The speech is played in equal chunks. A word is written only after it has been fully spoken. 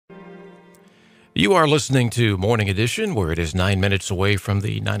You are listening to Morning Edition, where it is 9 minutes away from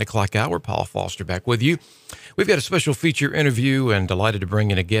the 9 o'clock hour. Paul Foster back with you. We've got a special feature interview and delighted to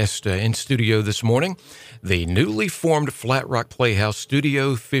bring in a guest in studio this morning. The newly formed Flat Rock Playhouse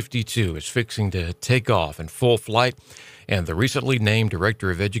Studio 52 is fixing to take off in full flight, and the recently named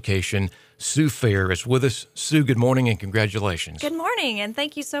Director of Education, Sue Fair, is with us. Sue, good morning and congratulations. Good morning, and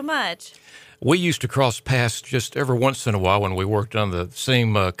thank you so much. We used to cross paths just every once in a while when we worked on the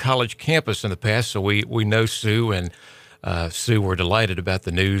same college campus in the past, so we know Sue, and Sue, we're delighted about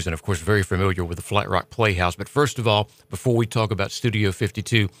the news and, of course, very familiar with the Flat Rock Playhouse. But first of all, before we talk about Studio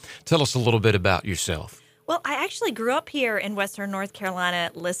 52, tell us a little bit about yourself. Well, I actually grew up here in Western North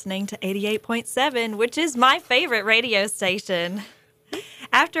Carolina listening to 88.7, which is my favorite radio station.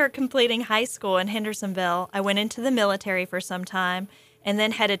 After completing high school in Hendersonville, I went into the military for some time and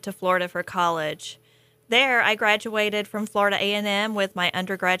then headed to Florida for college. There, I graduated from Florida A&M with my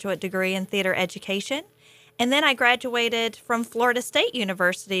undergraduate degree in theater education, and then I graduated from Florida State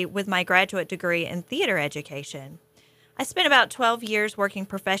University with my graduate degree in theater education. I spent about 12 years working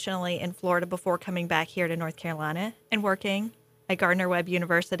professionally in Florida before coming back here to North Carolina and working at Gardner-Webb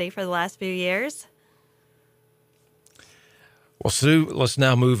University for the last few years. Well, Sue, let's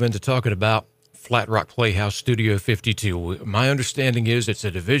now move into talking about Flat Rock Playhouse Studio 52. My understanding is it's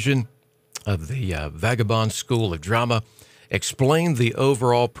a division of the Vagabond School of Drama. Explain the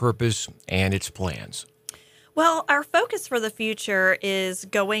overall purpose and its plans. Well, our focus for the future is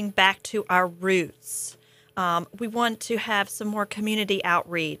going back to our roots. We want to have some more community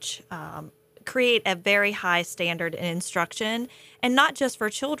outreach, create a very high standard in instruction, and not just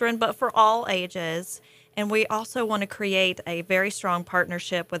for children, but for all ages. And we also want to create a very strong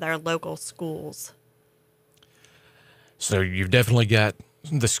partnership with our local schools. So you've definitely got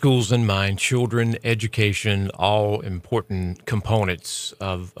the schools in mind, children, education, all important components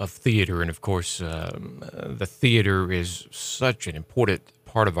of theater. And, of course, the theater is such an important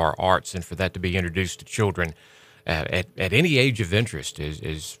part of our arts, and for that to be introduced to children at any age of interest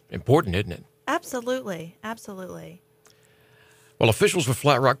is important, isn't it? Absolutely. Absolutely. Well, officials for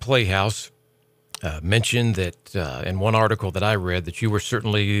Flat Rock Playhouse mentioned that in one article that I read that you were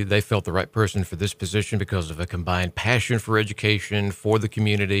they felt the right person for this position because of a combined passion for education, for the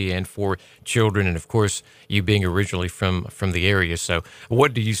community, and for children, and of course, you being originally from the area. So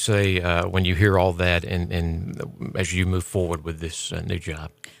what do you say when you hear all that and as you move forward with this new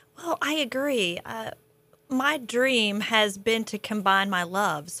job? Well, I agree. My dream has been to combine my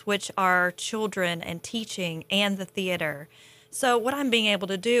loves, which are children and teaching and the theater. So what I'm being able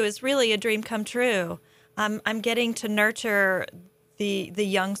to do is really a dream come true. I'm getting to nurture the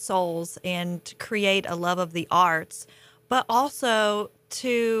young souls and to create a love of the arts, but also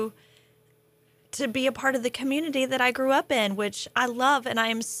to be a part of the community that I grew up in, which I love, and I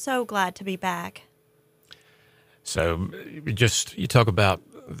am so glad to be back. So you talk about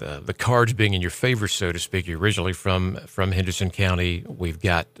the cards being in your favor, so to speak. You're originally from Henderson County. We've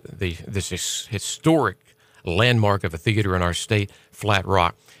got this historic landmark of a theater in our state, Flat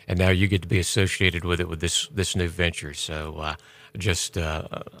Rock, and now you get to be associated with it with this new venture. So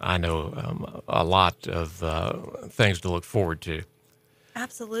I know a lot of things to look forward to.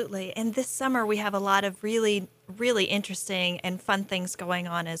 Absolutely. And this summer we have a lot of really, really interesting and fun things going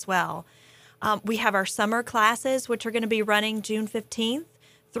on as well. We have our summer classes, which are going to be running June 15th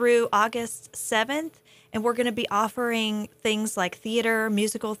through August 7th. And we're going to be offering things like theater,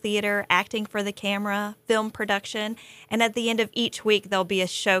 musical theater, acting for the camera, film production. And at the end of each week, there'll be a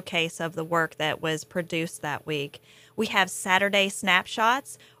showcase of the work that was produced that week. We have Saturday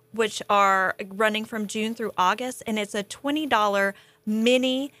snapshots, which are running from June through August. And it's a $20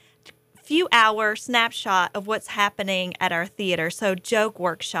 mini few-hour snapshot of what's happening at our theater. So joke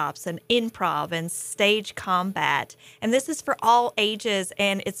workshops and improv and stage combat. And this is for all ages,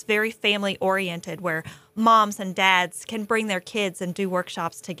 and it's very family-oriented where moms and dads can bring their kids and do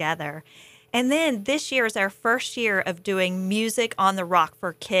workshops together. And then this year is our first year of doing Music on the Rock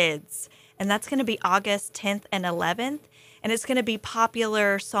for kids. And that's going to be August 10th and 11th. And it's going to be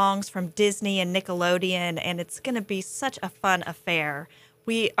popular songs from Disney and Nickelodeon, and it's going to be such a fun affair.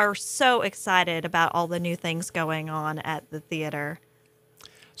 We are so excited about all the new things going on at the theater.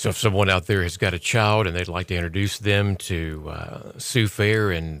 So if someone out there has got a child and they'd like to introduce them to Sue Fair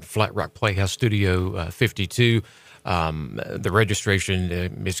and Flat Rock Playhouse Studio 52, the registration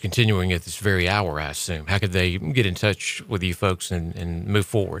is continuing at this very hour, I assume. How could they get in touch with you folks and move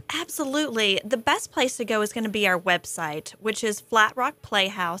forward? Absolutely. The best place to go is going to be our website, which is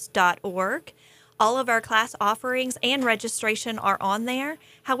flatrockplayhouse.org. All of our class offerings and registration are on there.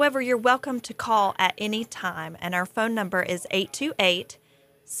 However, you're welcome to call at any time, and our phone number is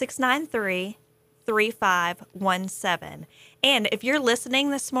 828-693-5600. 3517. And if you're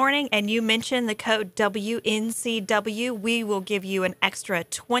listening this morning and you mention the code WNCW, we will give you an extra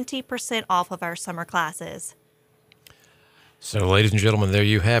 20% off of our summer classes. So, ladies and gentlemen, there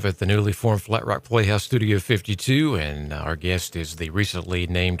you have it, the newly formed Flat Rock Playhouse Studio 52, and our guest is the recently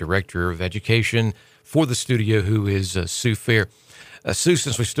named Director of Education for the studio, who is Sue Fair. Sue,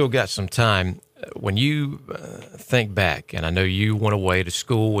 since we still got some time, when you think back, and I know you went away to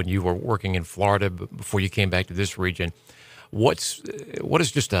school when you were working in Florida before you came back to this region, what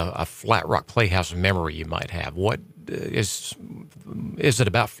is just a Flat Rock Playhouse memory you might have? What is it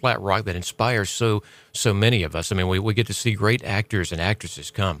about Flat Rock that inspires so many of us? I mean, we get to see great actors and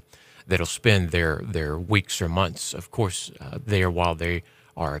actresses come that'll spend their weeks or months, of course, there while they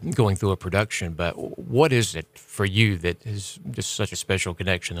are going through a production. But what is it for you that is just such a special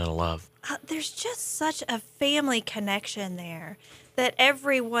connection and a love? There's just such a family connection there, that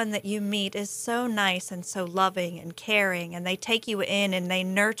everyone that you meet is so nice and so loving and caring, and they take you in and they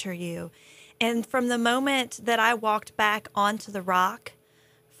nurture you. And from the moment that I walked back onto the rock,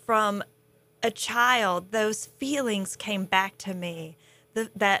 from a child, those feelings came back to me,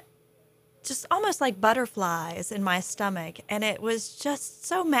 that just almost like butterflies in my stomach. And it was just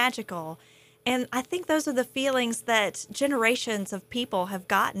so magical. And I think those are the feelings that generations of people have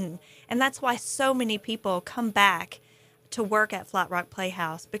gotten. And that's why so many people come back to work at Flat Rock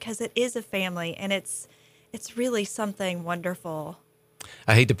Playhouse, because it is a family and it's really something wonderful.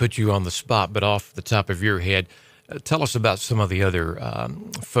 I hate to put you on the spot, but off the top of your head, tell us about some of the other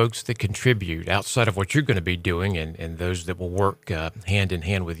folks that contribute outside of what you're going to be doing, and those that will work hand in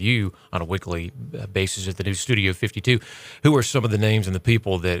hand with you on a weekly basis at the new Studio 52. Who are some of the names and the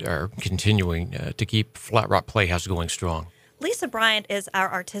people that are continuing to keep Flat Rock Playhouse going strong? Lisa Bryant is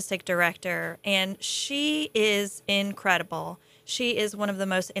our artistic director, and she is incredible. She is one of the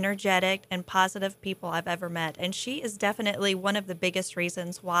most energetic and positive people I've ever met, and she is definitely one of the biggest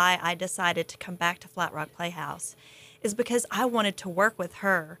reasons why I decided to come back to Flat Rock Playhouse, is because I wanted to work with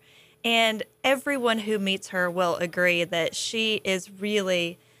her. And everyone who meets her will agree that she's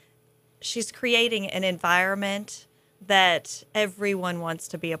creating an environment that everyone wants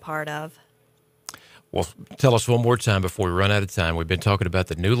to be a part of. Well, tell us one more time before we run out of time. We've been talking about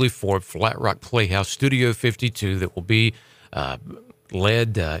the newly formed Flat Rock Playhouse Studio 52 that will be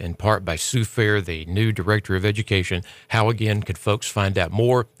led in part by Sue Fair, the new Director of Education. How, again, could folks find out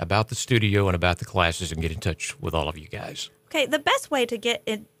more about the studio and about the classes and get in touch with all of you guys? Okay, the best way to get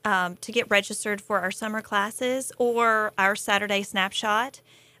registered for our summer classes or our Saturday snapshot,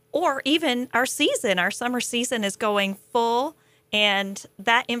 or even our summer season is going full. And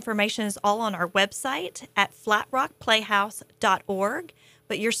that information is all on our website at flatrockplayhouse.org.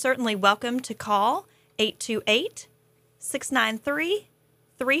 But you're certainly welcome to call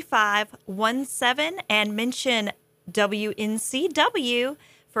 828-693-3517 and mention WNCW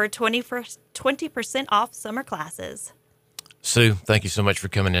for 20% off summer classes. Sue, thank you so much for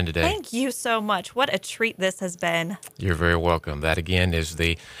coming in today. Thank you so much. What a treat this has been. You're very welcome. That, again, is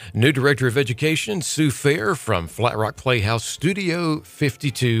the new Director of Education, Sue Fair, from Flat Rock Playhouse Studio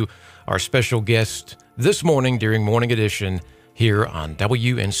 52, our special guest this morning during Morning Edition here on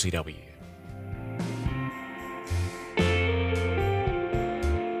WNCW.